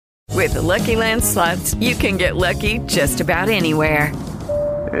With the Lucky Land Slots, you can get lucky just about anywhere.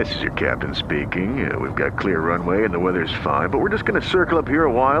 This is your captain speaking. We've got clear runway and the weather's fine, but we're just going to circle up here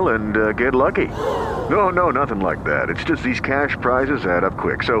a while and get lucky. No, nothing like that. It's just these cash prizes add up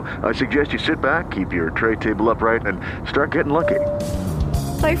quick. So I suggest you sit back, keep your tray table upright, and start getting lucky.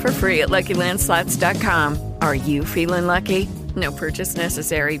 Play for free at LuckyLandSlots.com. Are you feeling lucky? No purchase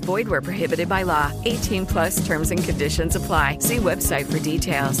necessary. Void where prohibited by law. 18 plus terms and conditions apply. See website for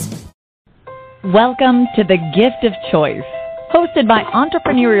details. Welcome to The Gift of Choice, hosted by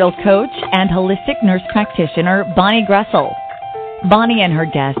entrepreneurial coach and holistic nurse practitioner Bonnie Gressel. Bonnie and her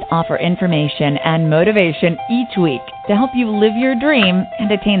guests offer information and motivation each week to help you live your dream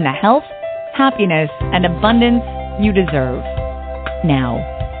and attain the health, happiness, and abundance you deserve. Now,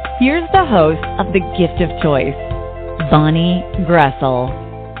 here's the host of The Gift of Choice, Bonnie Gressel.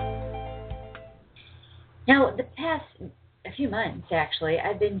 Now, the past few months, actually,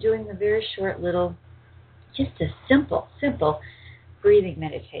 I've been doing a very short little, just a simple breathing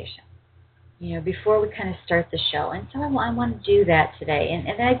meditation, before we kind of start the show. And so I want to do that today. And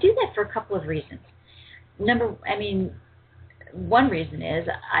I do that for a couple of reasons. One reason is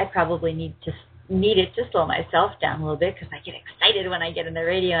I probably needed to slow myself down a little bit because I get excited when I get in the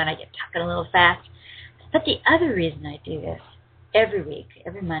radio and I get talking a little fast. But the other reason I do this every week,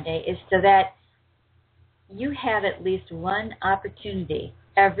 every Monday, is so that you have at least one opportunity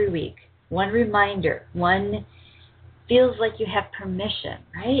every week, one reminder, one feels like you have permission,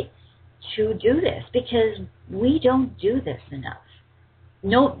 right, to do this, because we don't do this enough.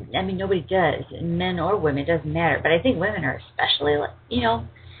 Nobody does, men or women, it doesn't matter, but I think women are especially,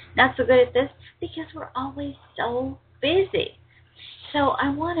 not so good at this because we're always so busy. So I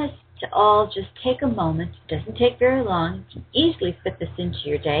want us to all just take a moment. It doesn't take very long. You can easily fit this into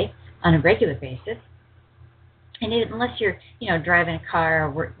your day on a regular basis. And unless you're, driving a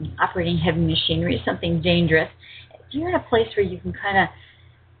car or operating heavy machinery, something dangerous, if you're in a place where you can kind of,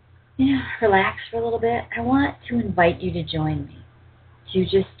 relax for a little bit, I want to invite you to join me, to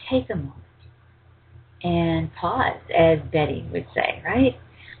just take a moment and pause, as Betty would say, right?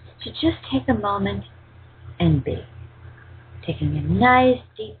 To just take a moment and be. Taking a nice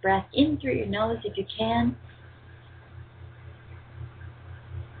deep breath in through your nose if you can,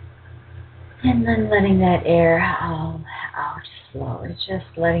 and then letting that air out slowly, just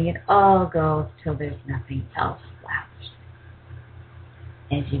letting it all go till there's nothing else left.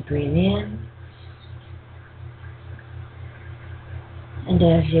 As you breathe in, and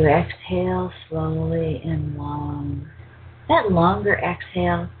as you exhale slowly and long, that longer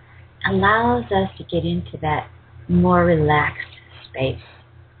exhale allows us to get into that more relaxed space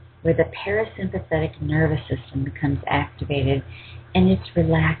where the parasympathetic nervous system becomes activated, and it's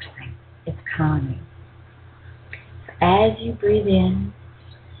relaxing, it's calming. So as you breathe in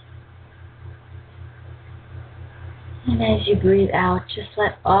and as you breathe out, just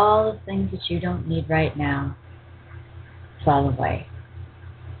let all the things that you don't need right now fall away.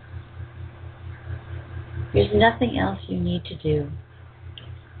 There's nothing else you need to do.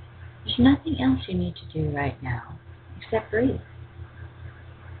 There's nothing else you need to do right now except breathe.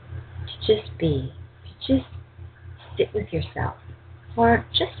 To just be, to just sit with yourself for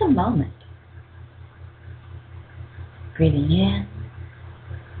just a moment. Breathing in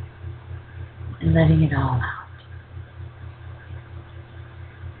and letting it all out.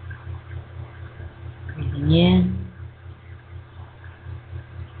 Breathing in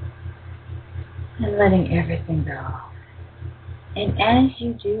and letting everything go. And as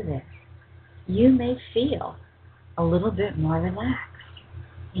you do this, you may feel a little bit more relaxed.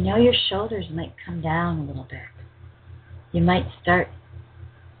 Your shoulders might come down a little bit. You might start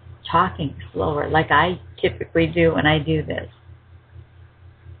talking slower, like I typically do when I do this.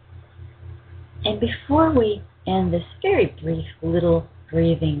 And before we end this very brief little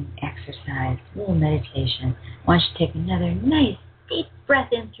breathing exercise, little meditation, I want you to take another nice deep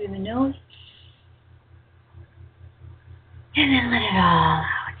breath in through the nose, and then let it all out.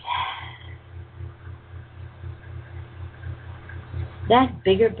 That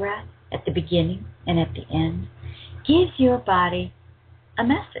bigger breath at the beginning and at the end gives your body a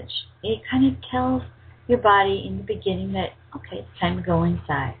message. It kind of tells your body in the beginning that, okay, it's time to go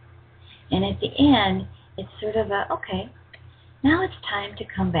inside. And at the end, it's sort of okay, now it's time to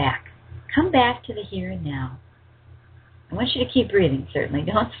come back. Come back to the here and now. I want you to keep breathing, certainly.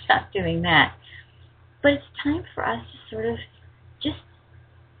 Don't stop doing that. But it's time for us to sort of just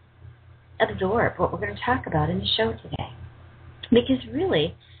absorb what we're going to talk about in the show today. Because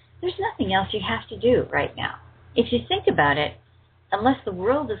really, there's nothing else you have to do right now. If you think about it, unless the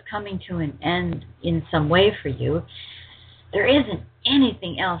world is coming to an end in some way for you, there isn't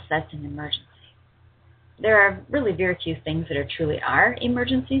anything else, that's an emergency. There are really very few things that truly are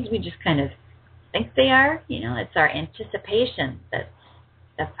emergencies. We just kind of think they are. It's our anticipation that's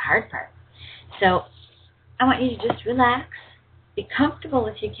the hard part. So I want you to just relax. Be comfortable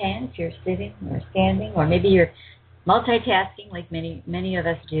if you can, if you're sitting or standing, or maybe you're multitasking like many of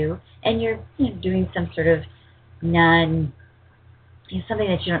us do, and you're doing some sort of something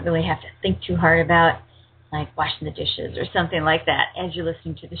that you don't really have to think too hard about, like washing the dishes or something like that as you're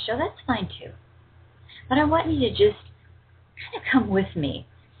listening to the show. That's fine too. But I want you to just kind of come with me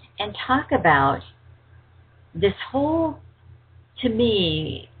and talk about this whole, to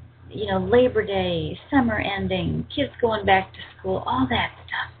me, Labor Day, summer ending, kids going back to school, all that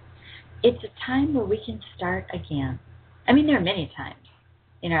stuff. It's a time where we can start again. I mean, there are many times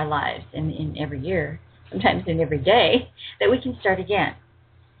in our lives, in every year, sometimes in every day, that we can start again.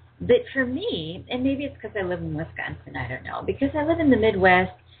 But for me, and maybe it's because I live in Wisconsin, I don't know, because I live in the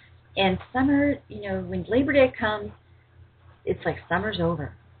Midwest, and summer, when Labor Day comes, it's like summer's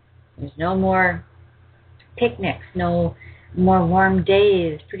over. There's no more picnics, no more warm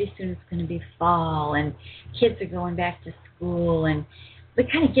days. Pretty soon it's going to be fall, and kids are going back to school, and we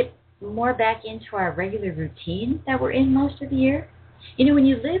kind of get more back into our regular routine that we're in most of the year. When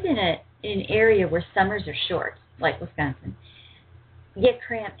you live in an area where summers are short, like Wisconsin, you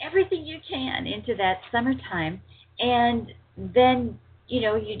cram everything you can into that summertime, and then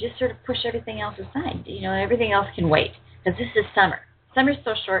you just sort of push everything else aside. Everything else can wait, because this is summer. Summer's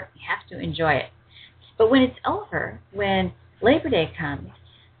so short, you have to enjoy it. But when it's over, when Labor Day comes,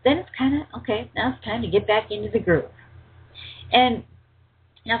 then it's kind of, okay, now it's time to get back into the groove. And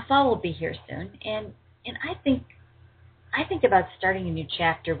now fall will be here soon, and I think about starting a new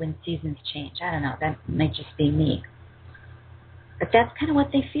chapter when seasons change. I don't know, that might just be me. But that's kind of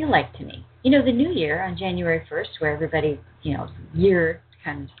what they feel like to me. The new year on January 1st, where everybody, year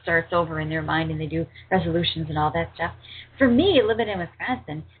kind of starts over in their mind and they do resolutions and all that stuff. For me, living in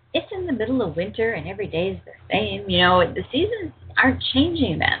Wisconsin, it's in the middle of winter and every day is the same. The seasons aren't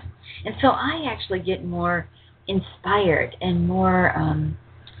changing then. And so I actually get more inspired and more,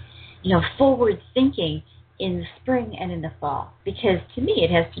 forward thinking in the spring and in the fall. Because to me, it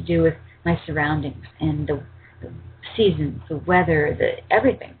has to do with my surroundings and the seasons, the weather,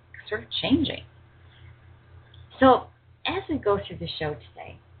 everything sort of changing. So as we go through the show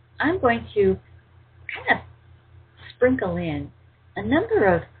today, I'm going to kind of sprinkle in a number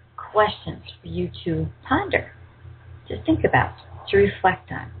of questions for you to ponder, to think about, to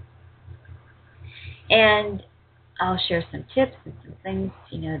reflect on. And I'll share some tips and some things,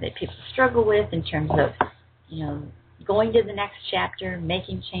 that people struggle with in terms of, going to the next chapter,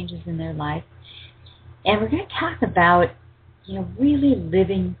 making changes in their life. And we're going to talk about, really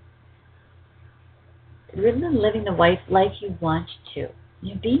living the life you want to.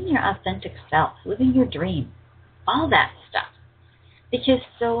 Being your authentic self, living your dream, all that stuff. Because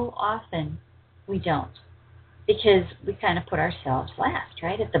so often we don't. Because we kind of put ourselves last,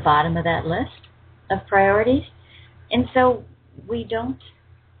 right, at the bottom of that list of priorities. And so we don't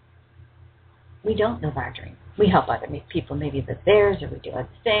live our dream. We help other people maybe live theirs, or we do other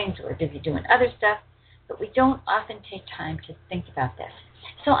things, or we're busy doing other stuff. But we don't often take time to think about this.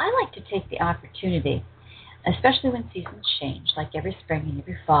 So I like to take the opportunity, especially when seasons change, like every spring and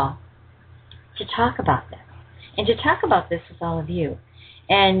every fall, to talk about this. And to talk about this with all of you.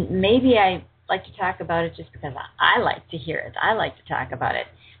 And maybe I like to talk about it just because I like to hear it. I like to talk about it.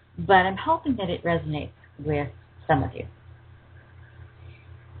 But I'm hoping that it resonates with some of you.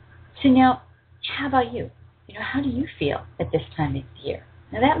 So now, how about you? How do you feel at this time of the year?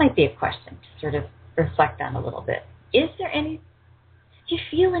 Now that might be a question to sort of reflect on a little bit. Do you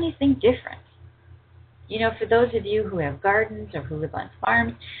feel anything different? For those of you who have gardens or who live on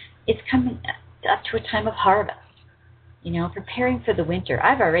farms, it's coming up to a time of harvest. Preparing for the winter.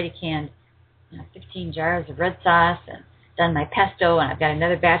 I've already canned 15 jars of red sauce and done my pesto, and I've got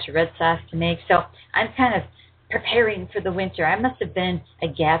another batch of red sauce to make. So I'm kind of preparing for the winter. I must have been a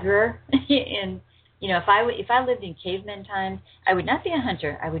gatherer if I lived in caveman times, I would not be a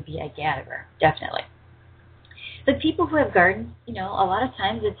hunter. I would be a gatherer, definitely. But people who have gardens, a lot of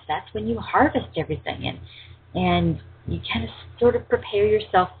times that's when you harvest everything, and you kind of sort of prepare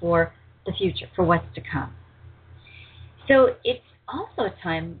yourself for the future, for what's to come. So it's also a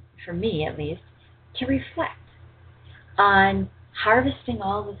time, for me at least, to reflect on harvesting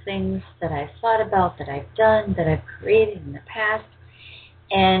all the things that I've thought about, that I've done, that I've created in the past,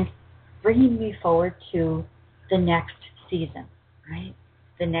 and bringing me forward to the next season, right?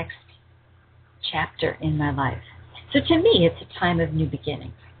 The next chapter in my life. So to me, it's a time of new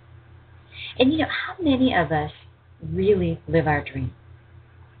beginnings. And how many of us really live our dream?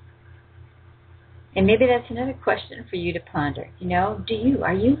 And maybe that's another question for you to ponder.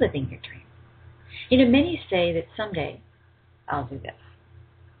 Are you living your dream? Many say that someday I'll do this.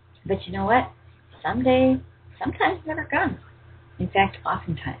 But you know what? Someday sometimes never comes. In fact,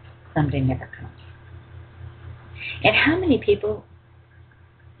 oftentimes someday never comes. And how many people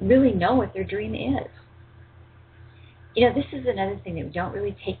really know what their dream is? This is another thing that we don't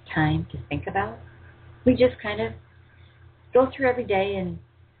really take time to think about. We just kind of go through every day, and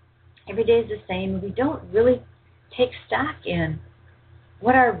every day is the same, and we don't really take stock in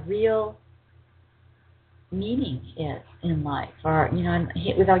what our real meaning is in life. Or,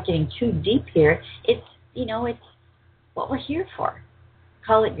 without getting too deep here, it's what we're here for.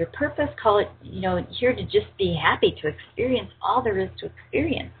 Call it your purpose, call it, here to just be happy, to experience all there is to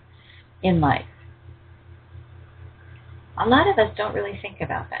experience in life. A lot of us don't really think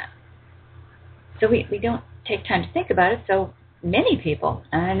about that. So we don't take time to think about it. So many people,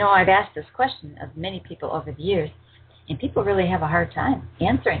 and I know I've asked this question of many people over the years, and people really have a hard time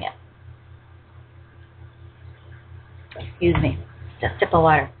answering it. Excuse me, just a sip of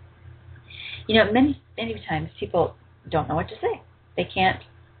water. Many times people don't know what to say. They can't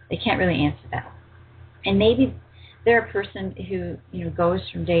really answer that. And maybe they're a person who goes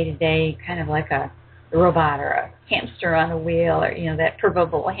from day to day kind of like a robot or a hamster on a wheel, or that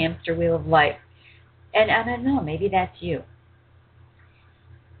proverbial hamster wheel of life. And I don't know, maybe that's you.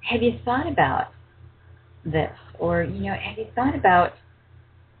 Have you thought about this? Or have you thought about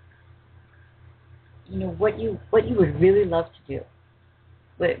what you would really love to do?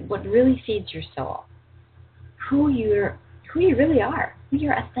 What really feeds your soul? Who you really are, who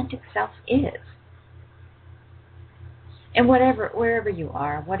your authentic self is. And wherever you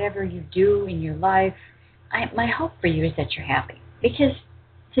are, whatever you do in your life, my hope for you is that you're happy. Because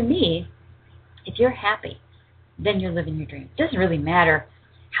to me, if you're happy, then you're living your dream. It doesn't really matter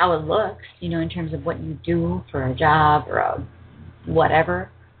how it looks, in terms of what you do for a job or a whatever.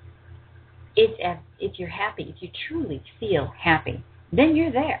 If you're happy, if you truly feel happy, then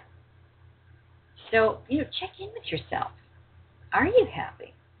you're there. So, check in with yourself. Are you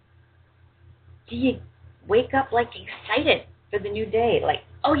happy? Do you wake up like excited for the new day? Like,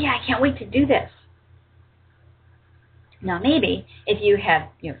 oh yeah, I can't wait to do this. Now maybe if you have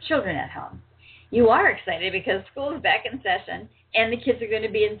children at home, you are excited because school is back in session and the kids are going to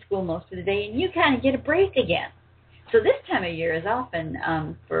be in school most of the day, and you kind of get a break again. So this time of year is often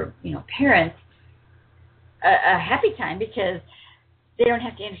for parents a happy time, because they don't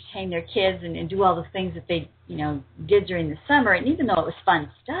have to entertain their kids and do all the things that they did during the summer. And even though it was fun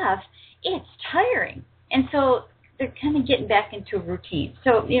stuff, it's tiring. And so they're kind of getting back into a routine.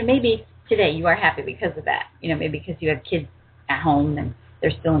 So maybe today you are happy because of that. Maybe because you have kids at home and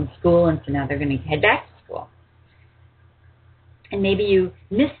they're still in school, and so now they're going to head back to school. And maybe you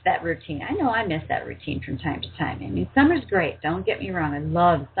miss that routine. I know I miss that routine from time to time. I mean, summer's great. Don't get me wrong. I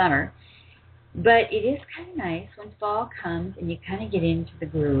love summer. But it is kind of nice when fall comes and you kind of get into the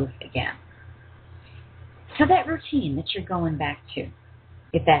groove again. So that routine that you're going back to,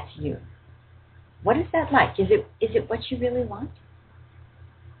 if that's you, what is that like? Is it what you really want?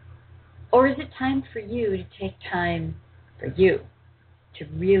 Or is it time for you to take time for you to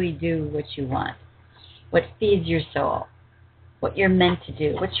really do what you want, what feeds your soul, what you're meant to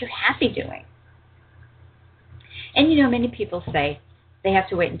do, what you're happy doing? And many people say they have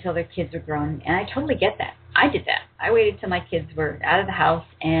to wait until their kids are grown, and I totally get that. I did that. I waited till my kids were out of the house,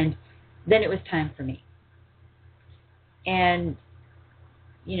 and then it was time for me. And,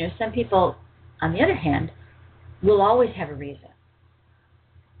 some people, on the other hand, will always have a reason.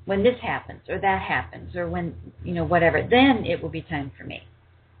 When this happens, or that happens, or when, whatever, then it will be time for me.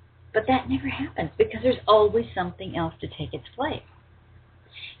 But that never happens, because there's always something else to take its place.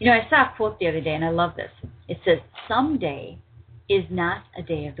 I saw a quote the other day, and I love this. It says, "Someday is not a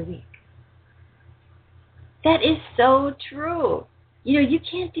day of the week." That is so true. You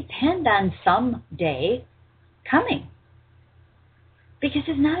can't depend on some day coming, because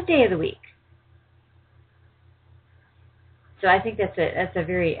it's not a day of the week. So I think that's a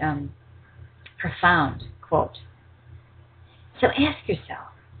very profound quote. So ask yourself,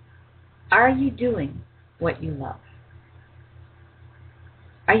 are you doing what you love?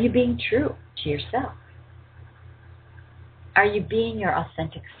 Are you being true to yourself? Are you being your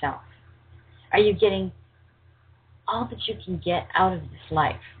authentic self? Are you getting all that you can get out of this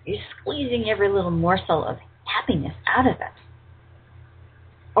life? Are you squeezing every little morsel of happiness out of it?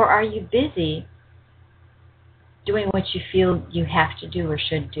 Or are you busy doing what you feel you have to do or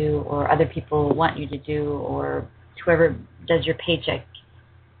should do, or other people want you to do, or whoever does your paycheck,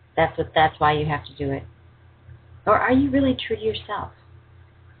 that's why you have to do it? Or are you really true to yourself?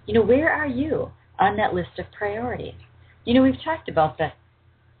 Where are you on that list of priorities? We've talked about the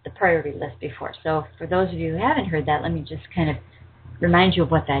priority list before. So for those of you who haven't heard that, let me just kind of remind you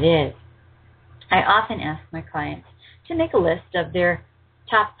of what that is. I often ask my clients to make a list of their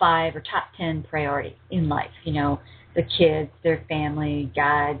top 5 or top 10 priorities in life. The kids, their family,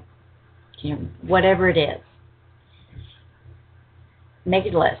 God, whatever it is. Make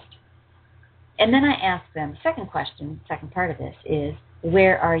a list. And then I ask them, second part of this is,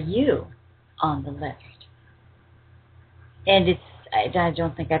 where are you on the list? And I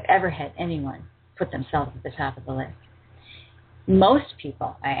don't think I've ever had anyone put themselves at the top of the list. Most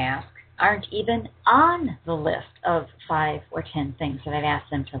people, I ask, aren't even on the list of 5 or 10 things that I've asked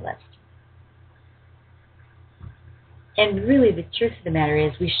them to list. And really, the truth of the matter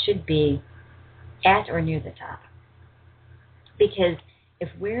is we should be at or near the top. Because if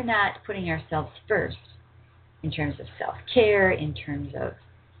we're not putting ourselves first in terms of self-care, in terms of,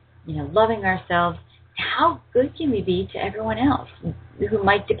 loving ourselves, how good can we be to everyone else who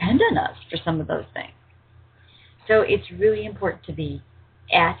might depend on us for some of those things? So it's really important to be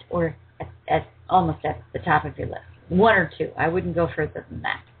at or at almost at the top of your list. 1 or 2. I wouldn't go further than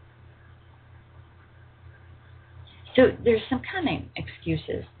that. So there's some common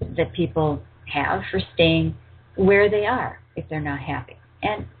excuses that people have for staying where they are if they're not happy.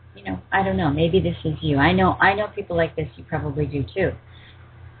 And, I don't know, maybe this is you. I know people like this. You probably do too.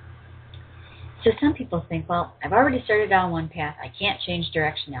 So some people think, well, I've already started down one path. I can't change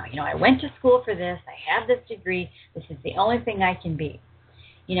direction now. I went to school for this. I have this degree. This is the only thing I can be.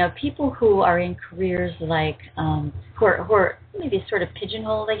 People who are in careers like, who are maybe sort of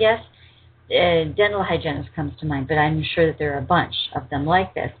pigeonholed, I guess. Dental hygienist comes to mind, but I'm sure that there are a bunch of them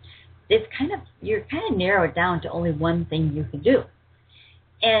like this. You're kind of narrowed down to only one thing you can do.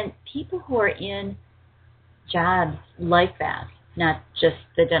 And people who are in jobs like that, not just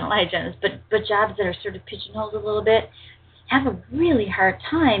the dental hygienist, but jobs that are sort of pigeonholed a little bit, have a really hard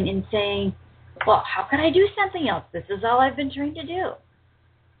time in saying, well, how can I do something else? This is all I've been trained to do.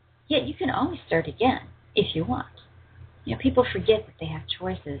 Yet you can always start again if you want. People forget that they have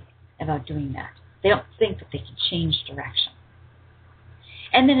choices about doing that. They don't think that they can change direction.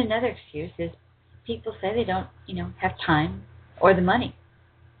 And then another excuse is people say they don't, have time or the money.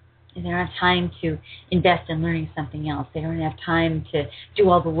 And they don't have time to invest in learning something else. They don't have time to do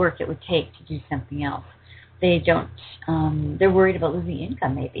all the work it would take to do something else. They're worried about losing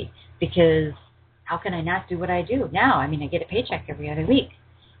income maybe, because how can I not do what I do now? I get a paycheck every other week,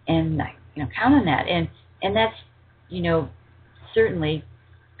 and I, count on that. And that's, certainly,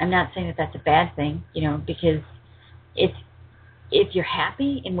 I'm not saying that that's a bad thing, because if you're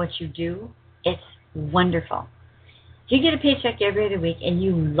happy in what you do, it's wonderful. If you get a paycheck every other week and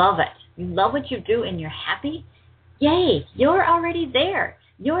you love it, you love what you do and you're happy, yay, you're already there.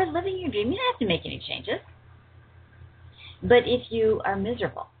 You're living your dream. You don't have to make any changes. But if you are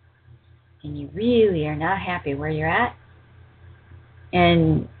miserable and you really are not happy where you're at,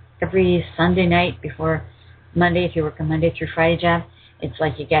 and every Sunday night before Monday, if you work a Monday through Friday job, it's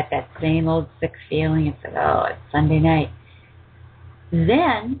like you get that same old sick feeling. It's like, oh, it's Sunday night.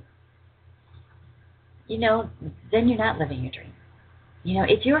 Then you're not living your dream.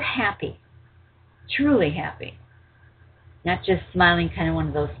 If you're happy, truly happy, not just smiling, kind of one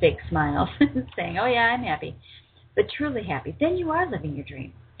of those fake smiles, saying, oh yeah, I'm happy, but truly happy, then you are living your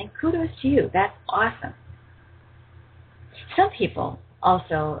dream. And kudos to you. That's awesome. Some people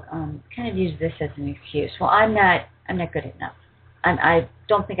also kind of use this as an excuse. Well, I'm not good enough. I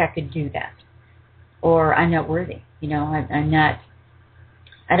don't think I could do that. Or I'm not worthy. I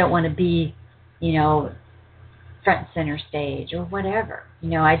don't want to be, front and center stage or whatever.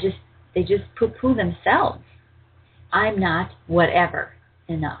 They just poo-poo themselves. I'm not whatever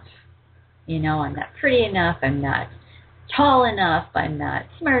enough. I'm not pretty enough. I'm not tall enough. I'm not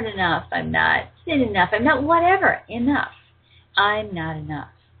smart enough. I'm not thin enough. I'm not whatever enough. I'm not enough.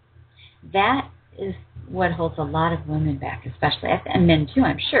 That is what holds a lot of women back, especially, and men too,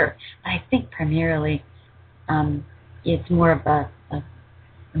 I'm sure. But I think primarily it's more of a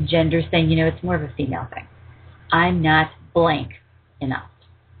gender thing. It's more of a female thing. I'm not blank enough.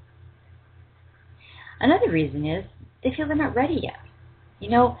 Another reason is they feel they're not ready yet.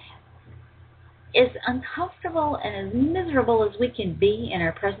 As uncomfortable and as miserable as we can be in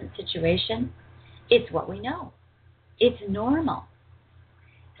our present situation, it's what we know. It's normal.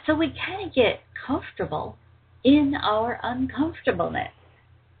 So we kind of get comfortable in our uncomfortableness.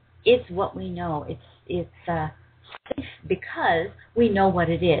 It's what we know. It's safe because we know what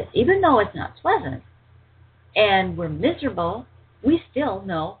it is. Even though it's not pleasant and we're miserable, we still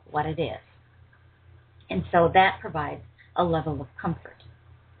know what it is. And so that provides a level of comfort.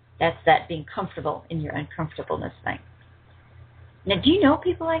 That's that being comfortable in your uncomfortableness thing. Now, do you know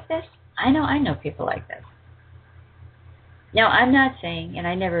people like this? I know people like this. Now, I'm not saying, and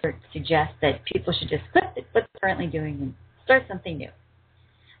I never suggest that people should just quit what they're currently doing and start something new.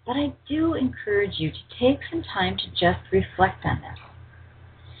 But I do encourage you to take some time to just reflect on this.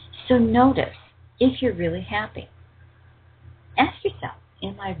 So notice if you're really happy. Ask yourself,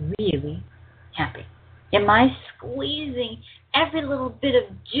 am I really happy? Am I squeezing every little bit of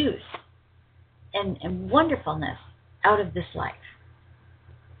juice and wonderfulness out of this life?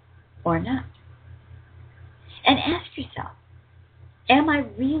 Or not? And ask yourself, am I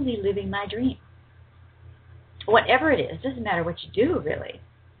really living my dream? Whatever it is, doesn't matter what you do really,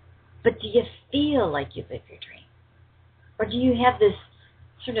 but do you feel like you live your dream? Or do you have this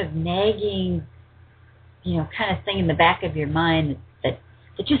sort of nagging, kind of thing in the back of your mind that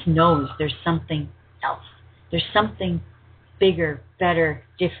just knows there's something else. There's something bigger, better,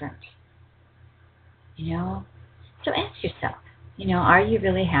 different. So ask yourself, are you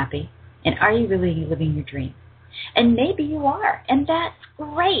really happy? And are you really living your dream? And maybe you are, and that's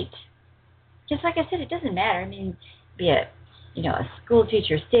great. Just like I said, it doesn't matter. I mean, be a school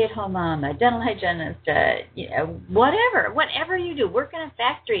teacher, stay-at-home mom, a dental hygienist, whatever you do, work in a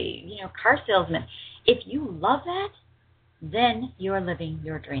factory, car salesman. If you love that, then you're living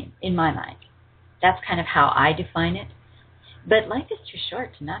your dream, in my mind. That's kind of how I define it. But life is too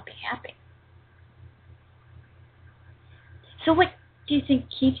short to not be happy. So what do you think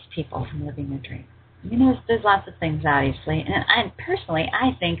keeps people from living their dream? There's lots of things, obviously. And personally,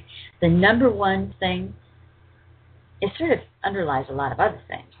 I think the number one thing, it sort of underlies a lot of other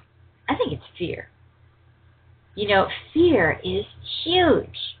things. I think it's fear. Fear is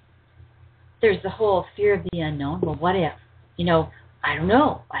huge. There's the whole fear of the unknown. Well, what if? I don't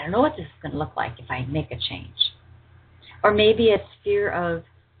know. I don't know what this is going to look like if I make a change. Or maybe it's fear of,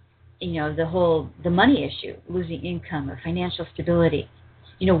 the money issue, losing income or financial stability.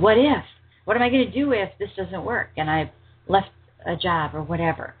 What if? What am I going to do if this doesn't work and I've left a job or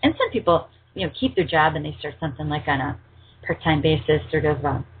whatever? And some people, keep their job and they start something like on a part-time basis, sort of,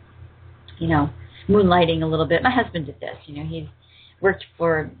 moonlighting a little bit. My husband did this. He's worked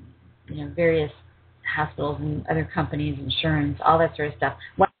for, various hospitals and other companies, insurance, all that sort of stuff,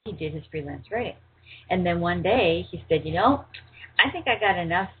 while he did his freelance writing. And then one day he said, I think I got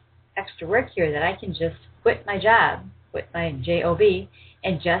enough extra work here that I can just quit my job, quit my job,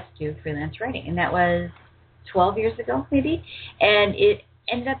 and just do freelance writing. And that was 12 years ago, maybe. And it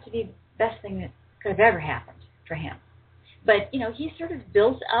ended up to be the best thing that could have ever happened for him. But, he sort of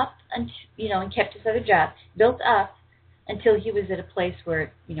built up, and kept his other job, built up until he was at a place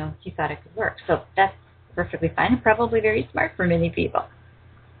where, he thought it could work. So that's perfectly fine and probably very smart for many people.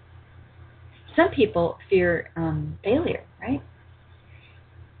 Some people fear failure, right?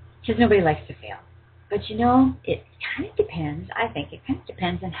 Because nobody likes to fail. But, it kind of depends, I think,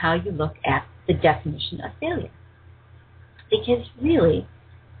 on how you look at the definition of failure. Because really,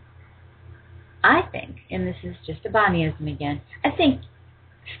 I think, and this is just a Bonnieism again, I think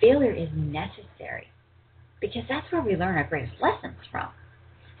failure is necessary because that's where we learn our greatest lessons from.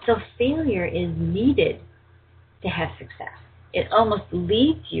 So failure is needed to have success. It almost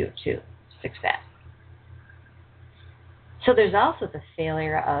leads you to success. So there's also the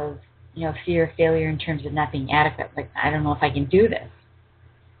failure of, fear of failure in terms of not being adequate. Like, I don't know if I can do this.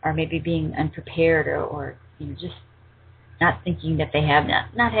 Or maybe being unprepared or just not thinking that they have,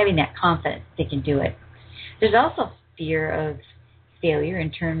 not having that confidence they can do it. There's also fear of failure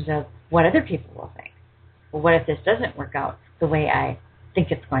in terms of what other people will think. Well, what if this doesn't work out the way I think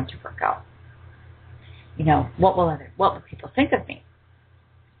it's going to work out? What will people think of me?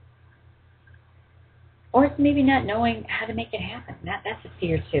 Or it's maybe not knowing how to make it happen. That's a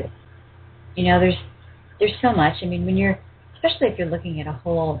fear too. There's so much. I mean, especially if you're looking at a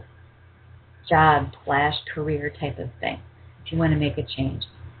whole job/career type of thing, if you want to make a change,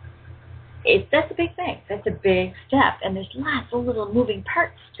 that's a big thing. That's a big step, and there's lots of little moving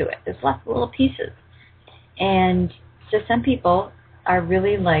parts to it. There's lots of little pieces, and so some people are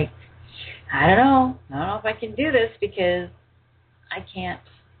really like, I don't know if I can do this because I can't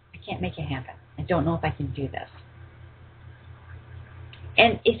make it happen. I don't know if I can do this.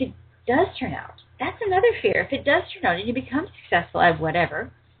 And if it does turn out, that's another fear. If it does turn out and you become successful at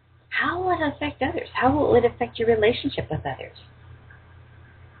whatever, how will it affect others? How will it affect your relationship with others?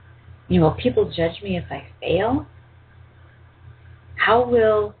 Will people judge me if I fail? How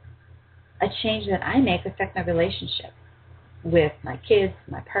will a change that I make affect my relationship with my kids,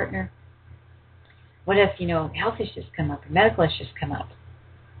 my partner? What if, health issues come up or medical issues come up?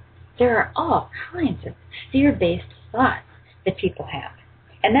 there are all kinds of fear-based thoughts that people have.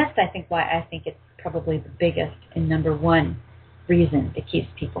 And that's, I think, why I think it's probably the biggest and number one reason that keeps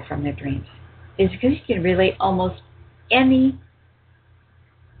people from their dreams, is because you can relate almost anything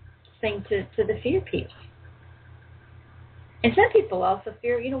to the fear piece. And some people also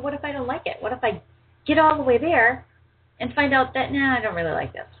fear, what if I don't like it? What if I get all the way there and find out that, I don't really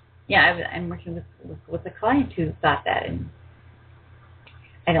like this? Yeah, I'm working with a client who thought that, and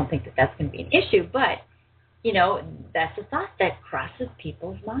I don't think that that's going to be an issue, but, that's a thought that crosses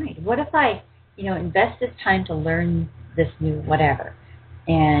people's mind. What if I, invest this time to learn this new whatever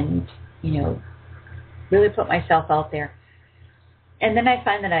and, really put myself out there, and then I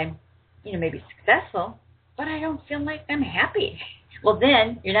find that I'm, maybe successful, but I don't feel like I'm happy. Well,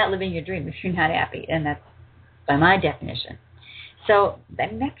 then you're not living your dream if you're not happy, and that's by my definition. So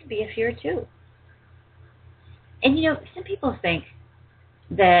then that could be a fear too. And some people think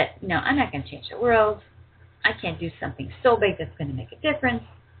that, I'm not going to change the world. I can't do something so big that's going to make a difference.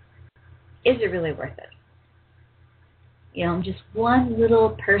 Is it really worth it? I'm just one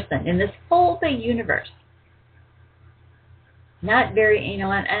little person in this whole big universe. Not very, and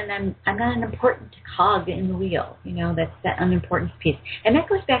I'm not an important cog in the wheel. That's that unimportant piece. And that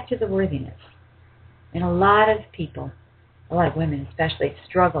goes back to the worthiness. And a lot of people, a lot of women especially,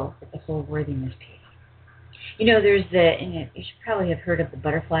 struggle with the whole worthiness piece. There's you should probably have heard of the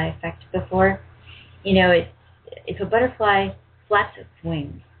butterfly effect before. If a butterfly flaps its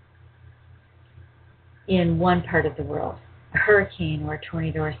wings in one part of the world, a hurricane or a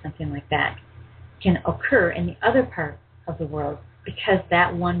tornado or something like that can occur in the other part of the world because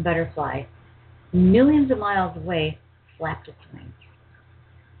that one butterfly, millions of miles away, flapped its wings.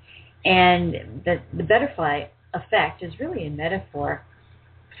 And the butterfly effect is really a metaphor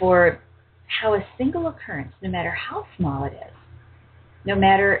for how a single occurrence, no matter how small it is, no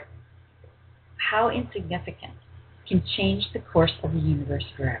matter how insignificant, can change the course of the universe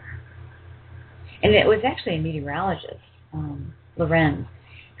forever. And it was actually a meteorologist, Lorenz,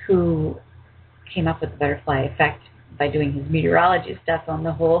 who came up with the butterfly effect by doing his meteorology stuff on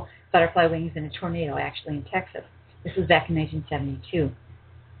the whole butterfly wings in a tornado, actually in Texas. This was back in 1972.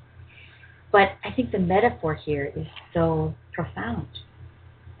 But I think the metaphor here is so profound.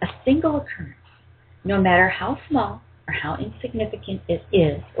 A single occurrence, no matter how small or how insignificant it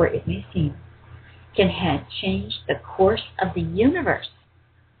is or it may seem, can change the course of the universe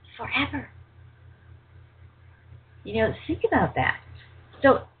forever. Think about that.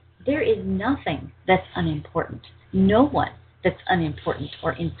 So there is nothing that's unimportant. No one that's unimportant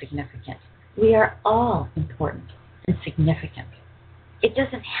or insignificant. We are all important and significant. It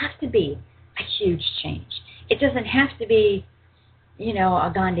doesn't have to be a huge change. It doesn't have to be,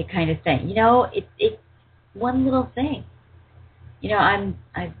 a Gandhi kind of thing. It's one little thing. I'm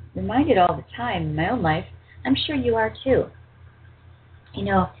reminded all the time in my own life, I'm sure you are too,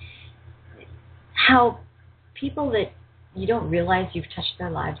 how people that you don't realize you've touched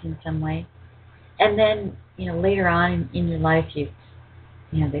their lives in some way, and then, later on in your life, they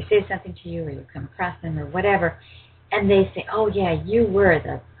say something to you or you come across them or whatever, and they say, oh yeah, you were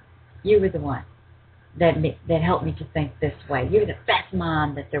the one that helped me to think this way. You're the best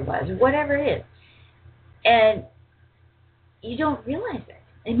mom that there was, or whatever it is. And you don't realize it.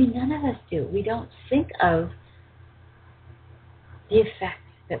 None of us do. We don't think of the effect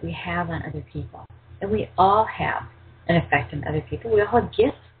that we have on other people. And we all have an effect on other people. We all have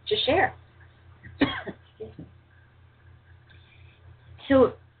gifts to share. Excuse me.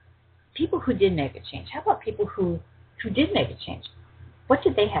 So people who did make a change, how about people who did make a change? What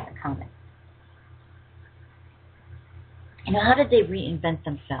did they have in common? How did they reinvent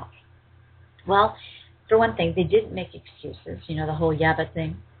themselves? Well, for one thing, they didn't make excuses, the whole yeah but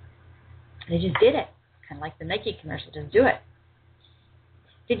thing. They just did it, kind of like the Nike commercial, just do it.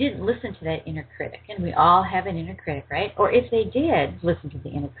 They didn't listen to that inner critic, and we all have an inner critic, right? Or if they did listen to the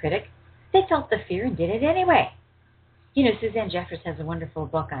inner critic, they felt the fear and did it anyway. Suzanne Jeffers has a wonderful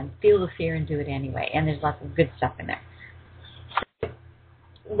book on feel the fear and do it anyway, and there's lots of good stuff in there. So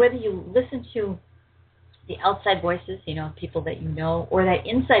whether you listen to the outside voices, people that you know, or that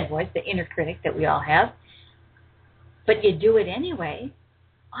inside voice, the inner critic that we all have, but you do it anyway,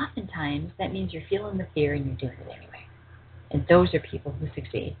 oftentimes that means you're feeling the fear and you're doing it anyway. And those are people who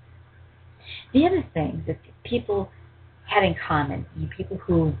succeed. The other thing that people had in common, people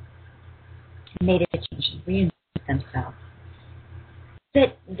who made a change and reinvented themselves,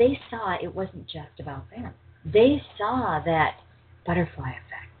 that they saw it wasn't just about them. They saw that butterfly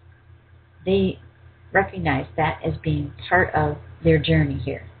effect. They recognized that as being part of their journey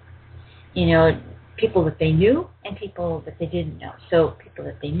here. people that they knew and people that they didn't know. So people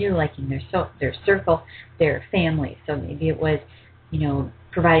that they knew, like in their circle, their family. So maybe it was,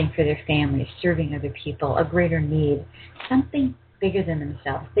 providing for their families, serving other people, a greater need, something bigger than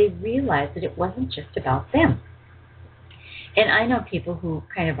themselves. They realized that it wasn't just about them. And I know people who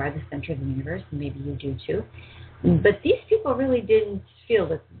kind of are the center of the universe, and maybe you do too. But these people really didn't feel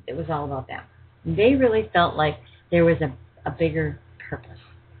that it was all about them. They really felt like there was a bigger purpose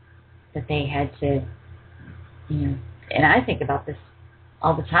that they had to, and I think about this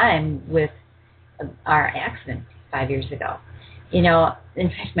all the time with our accident 5 years ago. In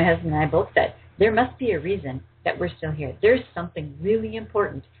fact, my husband and I both said, there must be a reason that we're still here. There's something really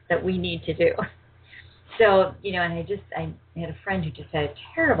important that we need to do. So, and I had a friend who just had a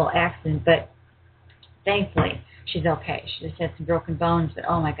terrible accident, but thankfully she's okay. She just had some broken bones, but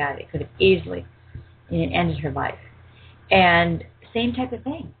oh my God, it could have easily ended her life. And same type of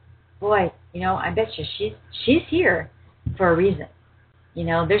thing. Boy, I bet you she's here for a reason.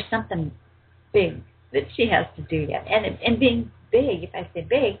 There's something big that she has to do yet. And being big, if I say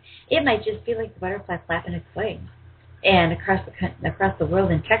big, it might just be like the butterfly flapping its wings. And across the world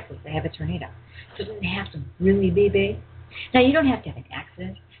in Texas, they have a tornado. So it doesn't have to really be big. Now, you don't have to have an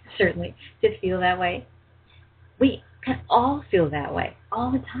accident, certainly, to feel that way. We can all feel that way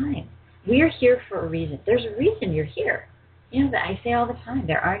all the time. We're here for a reason. There's a reason you're here. That I say all the time,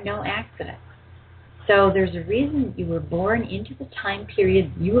 there are no accidents. So there's a reason you were born into the time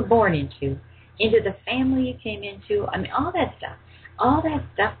period you were born into the family you came into. I mean, all that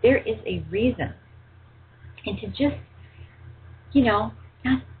stuff, there is a reason. And to just,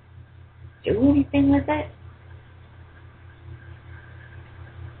 not do anything with it.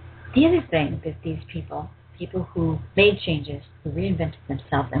 The other thing that these people who made changes, who reinvented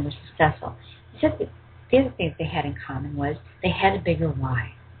themselves and were successful, said that the other thing that they had in common was they had a bigger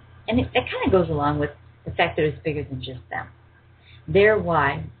why. And it kind of goes along with the fact that it was bigger than just them. Their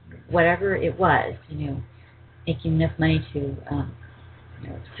why, whatever it was, making enough money to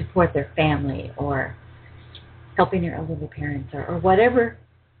support their family or helping their elderly parents or whatever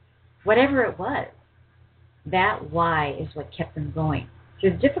it was, that why is what kept them going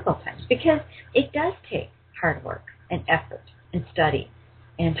through the difficult times, because it does take hard work and effort and study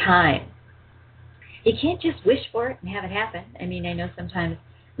and time. You can't just wish for it and have it happen. I mean, I know sometimes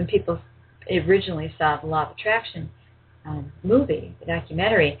when people originally saw the Law of Attraction movie, the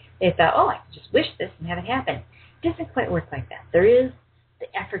documentary, they thought, I can just wish this and have it happen. It doesn't quite work like that. There is the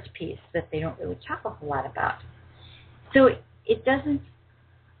efforts piece that they don't really talk a whole lot about. So it doesn't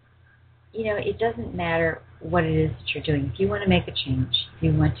matter what it is that you're doing. If you want to make a change, if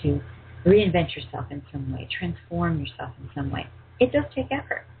you want to reinvent yourself in some way, transform yourself in some way, it does take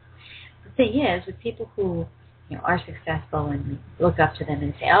effort. The thing is, with people who are successful and look up to them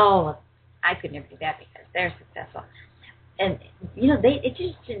and say, I could never do that because they're successful. And, it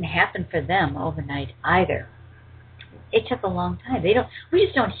just didn't happen for them overnight either. It took a long time. We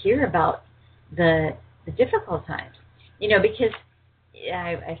just don't hear about the difficult times, because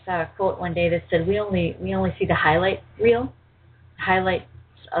I saw a quote one day that said, we only see the highlights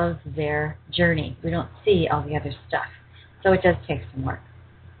of their journey. We don't see all the other stuff. So it does take some work.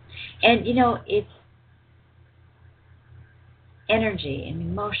 And, it's energy and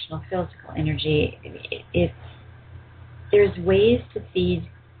emotional, physical energy. There's ways to feed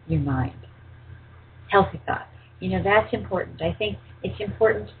your mind. Healthy thoughts. That's important. I think it's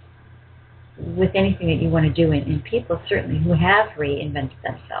important with anything that you want to do, and people certainly who have reinvented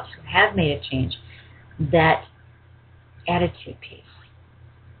themselves, who have made a change, that attitude piece,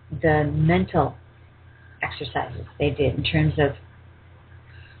 the mental exercises they did in terms of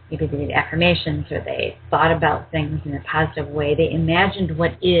maybe they did affirmations or they thought about things in a positive way. They imagined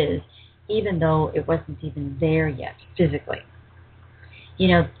what is, even though it wasn't even there yet physically.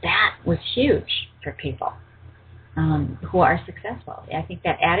 That was huge for people who are successful. I think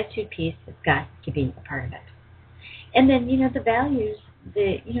that attitude piece has got to be a part of it. And then, the values,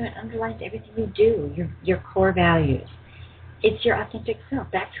 it underlines everything you do, your core values. It's your authentic self.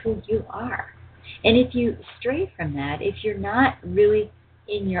 That's who you are. And if you stray from that, if you're not really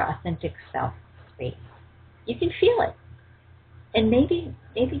in your authentic self space, you can feel it. And maybe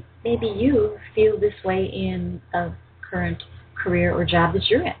you feel this way in a current career or job that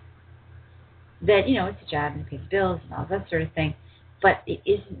you're in. That, it's a job and it pays bills and all that sort of thing, but it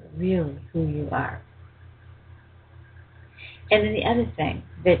isn't really who you are. And then the other thing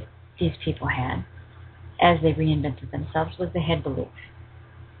that these people had as they reinvented themselves was they had belief.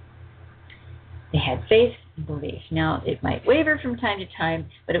 They had faith and belief. Now, it might waver from time to time,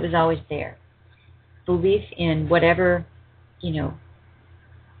 but it was always there. Belief in whatever,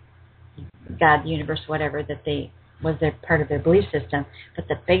 God, the universe, whatever, that they was their part of their belief system. But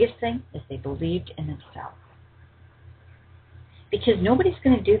the biggest thing is they believed in themselves. Because nobody's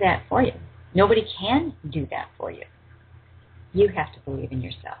going to do that for you. Nobody can do that for you. You have to believe in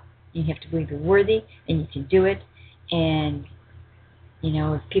yourself. You have to believe you're worthy and you can do it. And,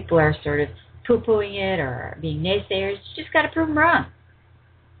 if people are sort of poo-pooing it or being naysayers, you just got to prove them wrong.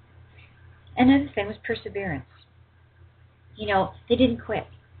 Another thing was perseverance. They didn't quit.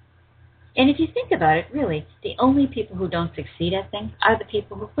 And if you think about it, really, the only people who don't succeed at things are the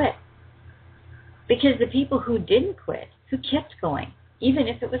people who quit. Because the people who didn't quit, who kept going, even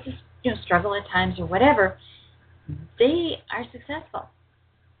if it was a struggle at times or whatever, they are successful.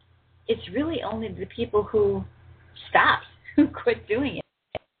 It's really only the people who stopped, who quit doing it,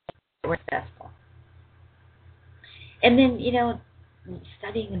 that were successful. And then,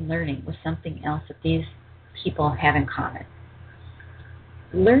 studying and learning was something else that these people have in common.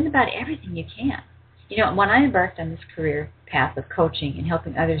 Learn about everything you can. When I embarked on this career path of coaching and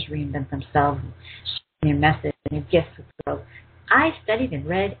helping others reinvent themselves, sharing their message and their gifts with the world, I studied and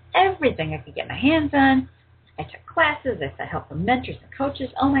read everything I could get my hands on. I took classes. I helped from mentors and coaches.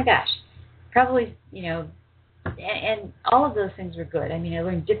 Oh, my gosh. Probably, and all of those things were good. I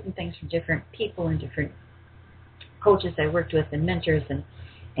learned different things from different people and different coaches I worked with and mentors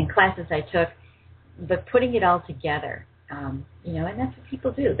and classes I took. But putting it all together, and that's what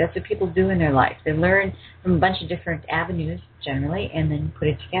people do. That's what people do in their life. They learn from a bunch of different avenues, generally, and then put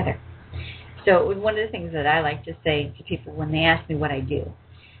it together. So one of the things that I like to say to people when they ask me what I do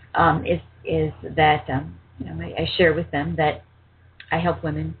is that, I share with them that I help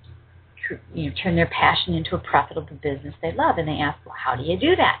women, turn their passion into a profitable business they love. And they ask, well, how do you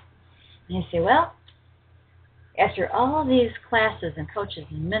do that? And I say, well, after all these classes and coaches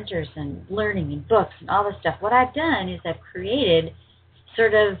and mentors and learning and books and all this stuff, what I've done is I've created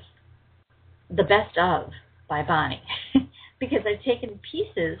sort of the best of by Bonnie. Because I've taken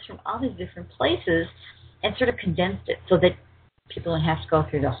pieces from all these different places and sort of condensed it so that people don't have to go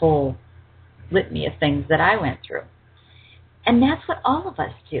through the whole litany of things that I went through. And that's what all of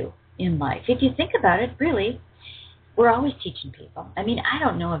us do in life. If you think about it, really, we're always teaching people. I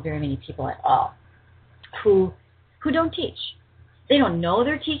don't know of very many people at all who don't teach. They don't know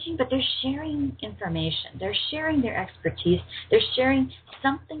they're teaching, but they're sharing information. They're sharing their expertise. They're sharing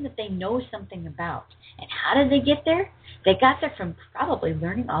something that they know something about. And how did they get there? They got there from probably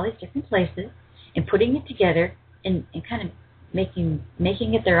learning all these different places and putting it together and kind of making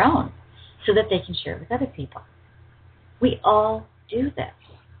it their own so that they can share it with other people. We all do this.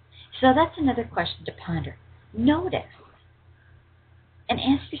 So that's another question to ponder. Notice and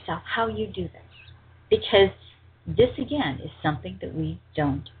ask yourself how you do this. Because this, again, is something that we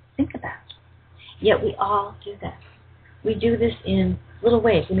don't think about. Yet we all do this. We do this in little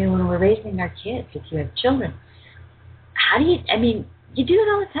ways. When we're raising our kids, if you have children, you do it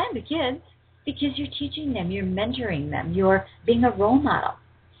all the time to kids because you're teaching them, you're mentoring them, you're being a role model.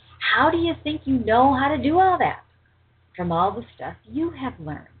 How do you think you know how to do all that? From all the stuff you have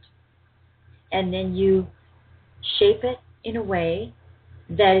learned. And then you shape it in a way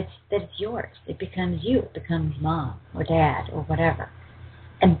that it's yours. It becomes you. It becomes mom or dad or whatever.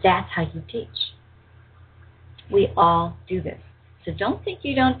 And that's how you teach. We all do this. So don't think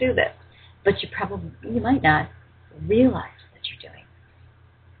you don't do this, but you might not realize that you're doing.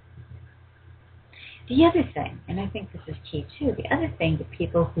 The other thing, and I think this is key too, the other thing that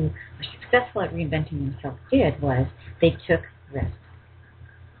people who were successful at reinventing themselves did was they took risks.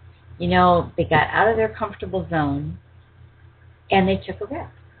 They got out of their comfortable zone and they took a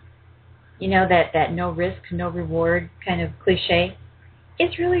risk. That no risk, no reward kind of cliche.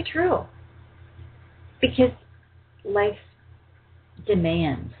 It's really true. Because life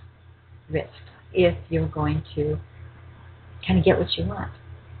demands risk if you're going to kind of get what you want.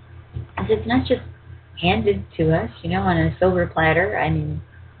 And it's not just handed to us, on a silver platter. I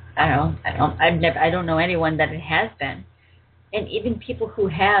don't know anyone that it has been. And even people who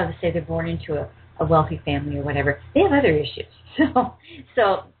have, say they're born into a wealthy family or whatever, they have other issues.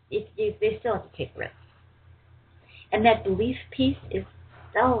 So they still have to take risks. And that belief piece is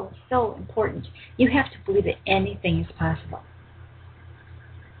so, so important. You have to believe that anything is possible.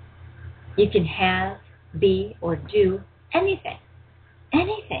 You can have, be, or do anything.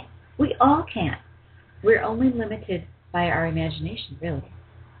 Anything. We all can. We're only limited by our imagination, really.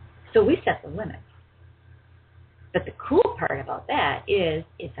 So we set the limits. But the cool part about that is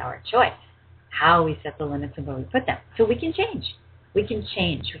it's our choice how we set the limits and where we put them. So we can change. We can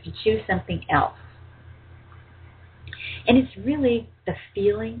change. We can choose something else. And it's really the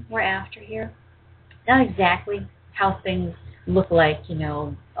feeling we're after here. Not exactly how things look like,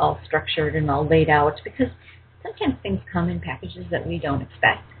 all structured and all laid out, because sometimes things come in packages that we don't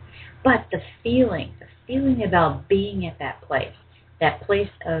expect. But the feeling about being at that place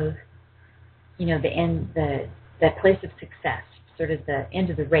of, that place of success, sort of the end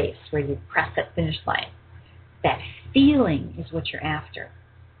of the race where you cross that finish line, that feeling is what you're after.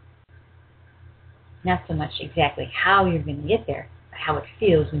 Not so much exactly how you're going to get there, but how it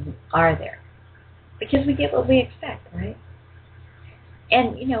feels when you are there. Because we get what we expect, right?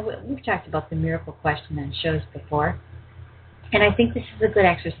 And, we've talked about the miracle question on shows before. And I think this is a good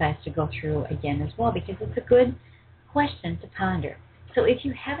exercise to go through again as well, because it's a good question to ponder. So if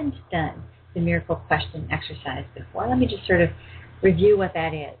you haven't done the miracle question exercise before, let me just sort of review what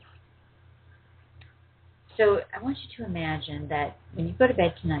that is. So I want you to imagine that when you go to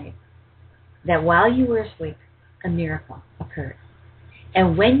bed tonight, that while you were asleep, a miracle occurred.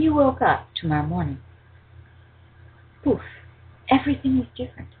 And when you woke up tomorrow morning, poof, everything was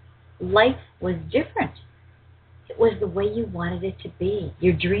different. Life was different. It was the way you wanted it to be,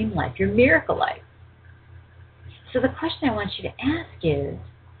 your dream life, your miracle life. So the question I want you to ask is,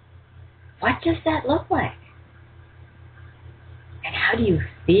 what does that look like? And how do you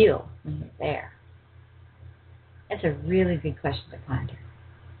feel when you're there? That's a really good question to ponder.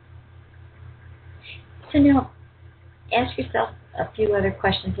 So now, ask yourself a few other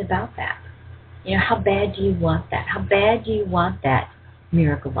questions about that. How bad do you want that? How bad do you want that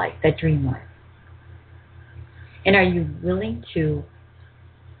miracle life, that dream life? And are you willing to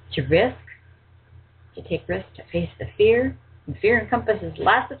risk, to take risks, to face the fear? And fear encompasses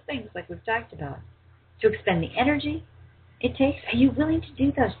lots of things like we've talked about. To expend the energy it takes, are you willing to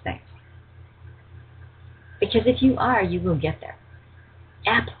do those things? Because if you are, you will get there.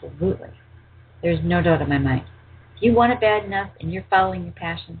 Absolutely. There's no doubt in my mind. If you want it bad enough and you're following your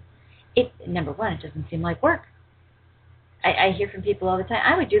passion, number one, it doesn't seem like work. I hear from people all the time,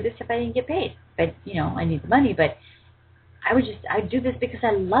 I would do this if I didn't get paid. But, I need the money, but I do this because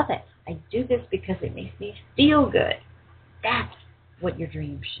I love it. I do this because it makes me feel good. That's what your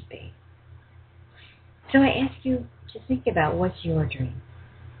dream should be. So I ask you to think about, what's your dream?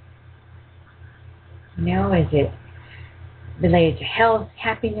 Is it related to health,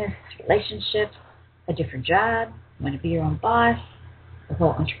 happiness, relationships, a different job, you want to be your own boss, the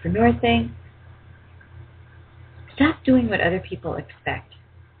whole entrepreneur thing? Stop doing what other people expect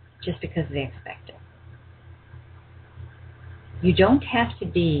just because they expect it. You don't have to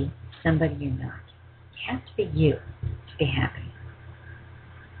be somebody you're not. You have to be you to be happy.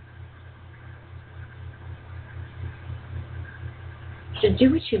 So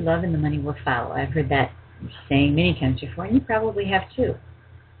do what you love and the money will follow. I've heard that saying many times before, and you probably have too.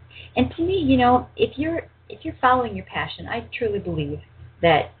 And to me, if you're following your passion, I truly believe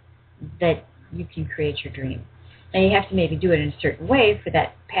that you can create your dream. Now, you have to maybe do it in a certain way for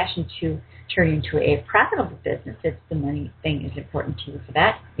that passion to turn into a profitable business. If the money thing is important to you for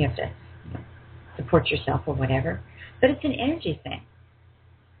that, you have to support yourself or whatever. But it's an energy thing.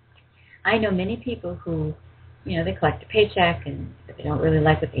 I know many people who, they collect a paycheck and they don't really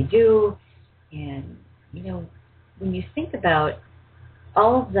like what they do. And, when you think about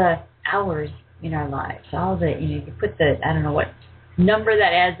all of the hours in our lives, all the, you put the, I don't know what number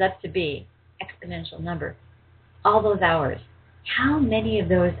that adds up to be, exponential number, all those hours, how many of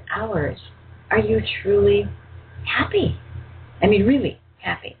those hours are you truly happy? I mean, really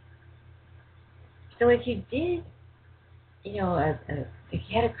happy. So if you did, if you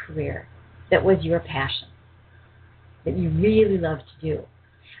had a career that was your passion, that you really loved to do,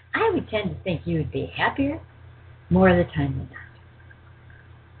 I would tend to think you would be happier more of the time than not.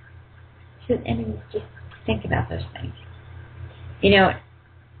 So, just think about those things.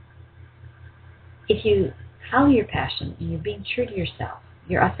 If you follow your passion and you're being true to yourself,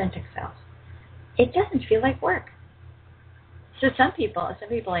 your authentic self, it doesn't feel like work. So some people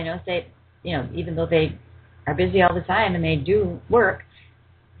I know say, even though they are busy all the time and they do work,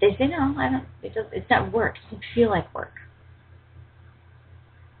 they say, no, it's not work. It doesn't feel like work.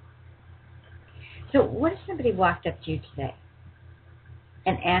 So what if somebody walked up to you today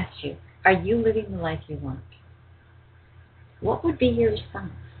and asked you, are you living the life you want? What would be your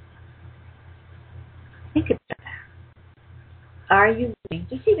response? Think about that. Are you living,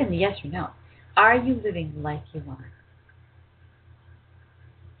 just even the yes or no, are you living the life you want?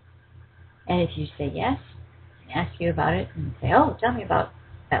 And if you say yes, and ask you about it, and say, oh, tell me about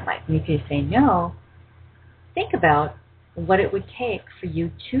that life. And if you say no, think about what it would take for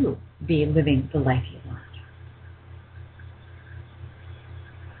you to be living the life you want.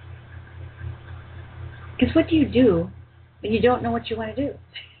 Because what do you do when you don't know what you want to do,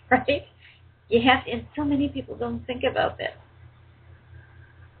 right? You have to, and so many people don't think about this.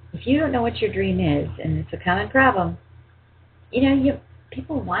 if you don't know what your dream is, and it's a common problem,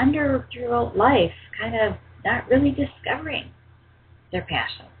 people wander throughout life kind of not really discovering their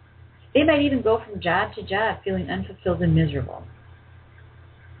passion. They might even go from job to job feeling unfulfilled and miserable.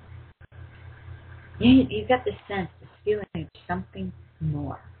 You've got this sense, this feeling of something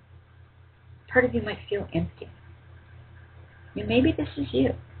more. Part of you might feel empty. Maybe this is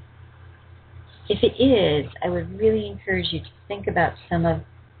you. If it is, I would really encourage you to think about some of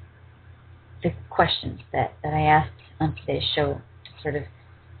the questions that I asked on today's show, to sort of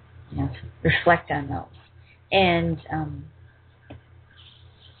reflect on those and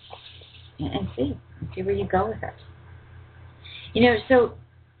see where you go with it. So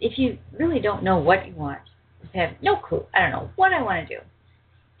if you really don't know what you want, if you have no clue, I don't know what I want to do,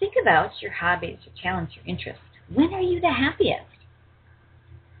 think about your hobbies, your talents, your interests. When are you the happiest?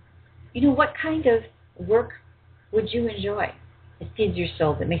 What kind of work would you enjoy that feeds your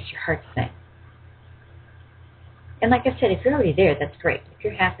soul, that makes your heart sing? And like I said, if you're already there, that's great. If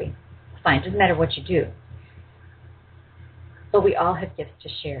you're happy, it's fine. It doesn't matter what you do. But we all have gifts to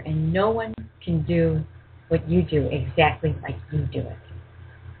share, and no one can do what you do exactly like you do it.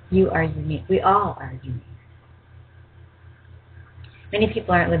 You are unique. We all are unique. Many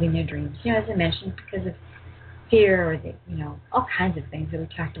people aren't living their dreams, as I mentioned, because of fear or all kinds of things that we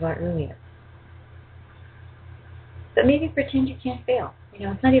talked about earlier. But maybe pretend you can't fail.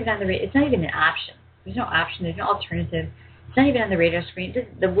 It's not even on the it's not even an option. There's no option. There's no alternative. It's not even on the radar screen.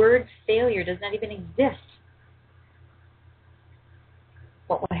 The word failure does not even exist.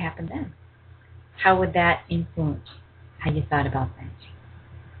 What would happen then? How would that influence how you thought about things?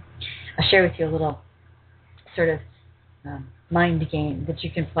 I'll share with you a little sort of mind game that you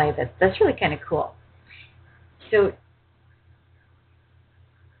can play that's really kind of cool. So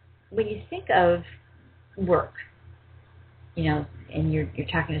when you think of work, and you're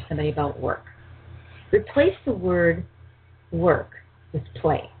talking to somebody about work, replace the word work with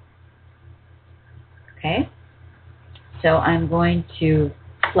play. Okay? So I'm going to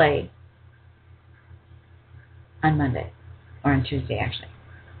play on Monday, or on Tuesday actually.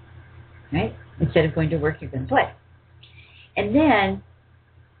 Right? Instead of going to work, you're going to play. And then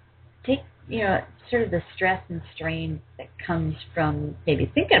take, sort of the stress and strain that comes from maybe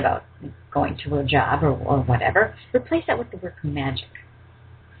thinking about going to a job or whatever, replace that with the word magic.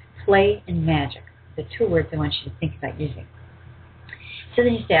 Play and magic, the two words I want you to think about using. So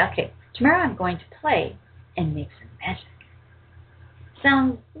then you say, okay, tomorrow I'm going to play and make some magic.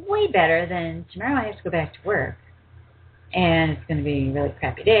 Sounds way better than tomorrow I have to go back to work and it's going to be a really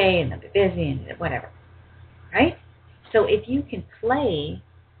crappy day and I'll be busy and whatever. Right? So if you can play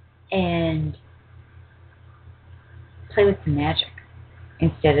and play with the magic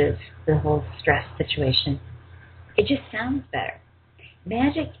instead of the whole stress situation, it just sounds better.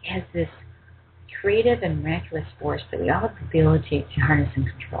 Magic has this creative and miraculous force that we all have the ability to harness and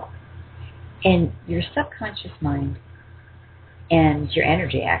control. And your subconscious mind and your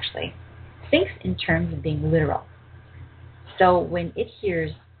energy actually thinks in terms of being literal. So when it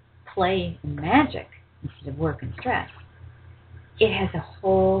hears play and magic instead of work and stress, it has a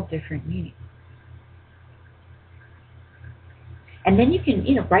whole different meaning. And then you can,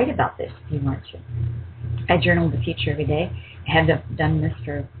 write about this if you want to. I journal the future every day. I have done this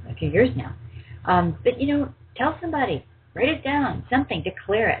for a few years now. But, tell somebody, write it down, something,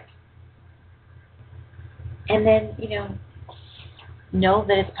 declare it. And then, know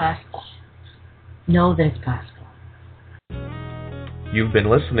that it's possible. Know that it's possible. You've been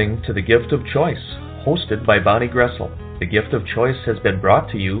listening to The Gift of Choice, hosted by Bonnie Gressel. The Gift of Choice has been brought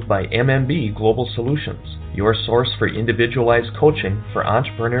to you by MMB Global Solutions, your source for individualized coaching for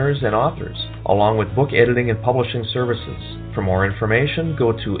entrepreneurs and authors, along with book editing and publishing services. For more information,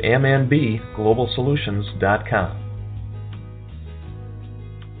 go to mmbglobalsolutions.com.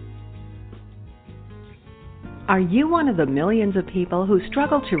 Are you one of the millions of people who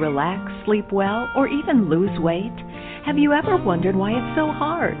struggle to relax, sleep well, or even lose weight? Have you ever wondered why it's so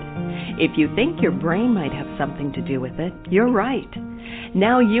hard? If you think your brain might have something to do with it, you're right.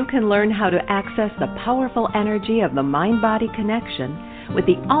 Now you can learn how to access the powerful energy of the mind-body connection with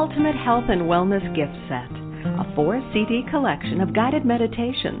the Ultimate Health and Wellness Gift Set, a 4-CD collection of guided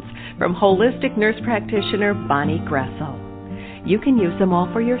meditations from holistic nurse practitioner Bonnie Gressel. You can use them all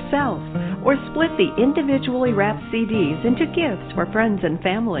for yourself or split the individually wrapped CDs into gifts for friends and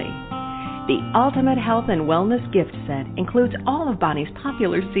family. The Ultimate Health and Wellness Gift Set includes all of Bonnie's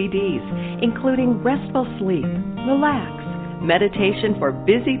popular CDs, including Restful Sleep, Relax, Meditation for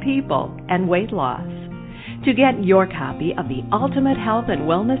Busy People, and Weight Loss. To get your copy of the Ultimate Health and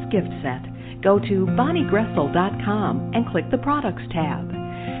Wellness Gift Set, go to bonniegressel.com and click the Products tab.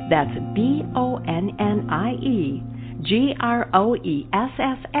 That's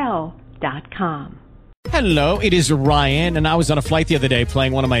BONNIEGROESSL.com. Hello, it is Ryan, and I was on a flight the other day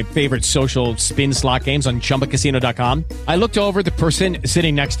playing one of my favorite social spin slot games on ChumbaCasino.com. I looked over at the person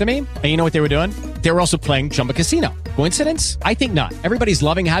sitting next to me, and you know what they were doing? They were also playing Chumba Casino. Coincidence? I think not. Everybody's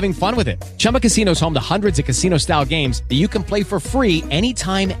loving having fun with it. Chumba Casino is home to hundreds of casino-style games that you can play for free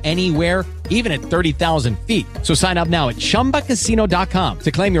anytime, anywhere, even at 30,000 feet. So sign up now at ChumbaCasino.com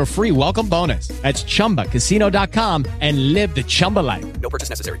to claim your free welcome bonus. That's ChumbaCasino.com and live the Chumba life. No purchase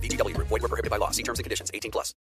necessary. VGW. Void where prohibited by law. See terms and conditions. 18+.